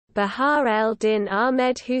Bahaa el-Din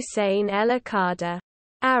Ahmed Hussein el-Akkad,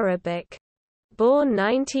 Arabic, born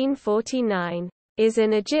 1949, is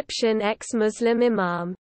an Egyptian ex-Muslim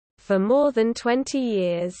imam. For more than 20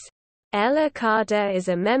 years, el-Akkad is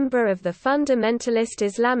a member of the fundamentalist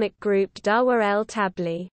Islamic group Da'wa el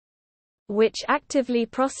Tabligh, which actively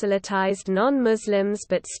proselytized non-Muslims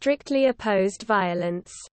but strictly opposed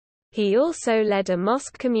violence. He also led a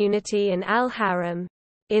mosque community in Al-Haram,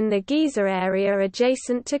 in the Giza area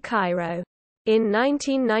adjacent to Cairo. In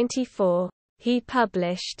 1994, he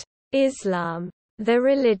published Islam, the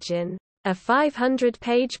Religion, a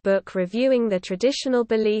 500-page book reviewing the traditional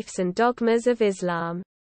beliefs and dogmas of Islam.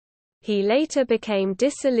 He later became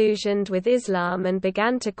disillusioned with Islam and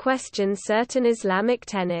began to question certain Islamic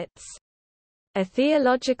tenets. A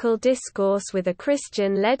theological discourse with a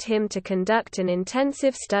Christian led him to conduct an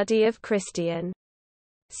intensive study of Christian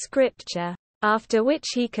scripture, after which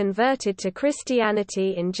he converted to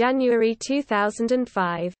Christianity in January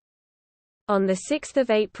 2005. On 6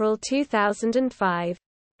 April 2005,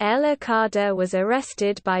 el-Akkad was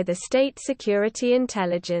arrested by the State Security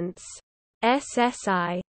Intelligence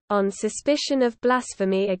 (SSI) on suspicion of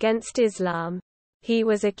blasphemy against Islam. He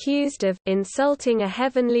was accused of insulting a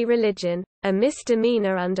heavenly religion, a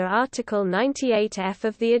misdemeanor under Article 98F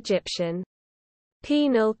of the Egyptian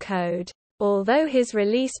Penal Code. Although his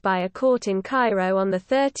release by a court in Cairo on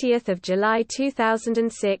 30 July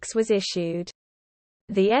 2006 was issued,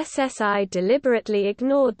 the SSI deliberately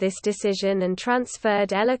ignored this decision and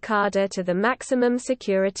transferred el-Akkad to the maximum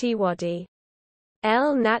security Wadi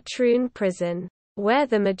el-Natroun prison, where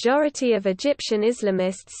the majority of Egyptian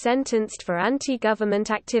Islamists sentenced for anti-government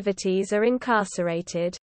activities are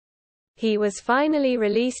incarcerated. He was finally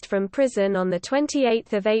released from prison on 28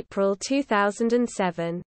 April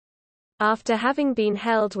 2007. After having been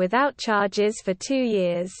held without charges for 2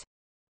 years.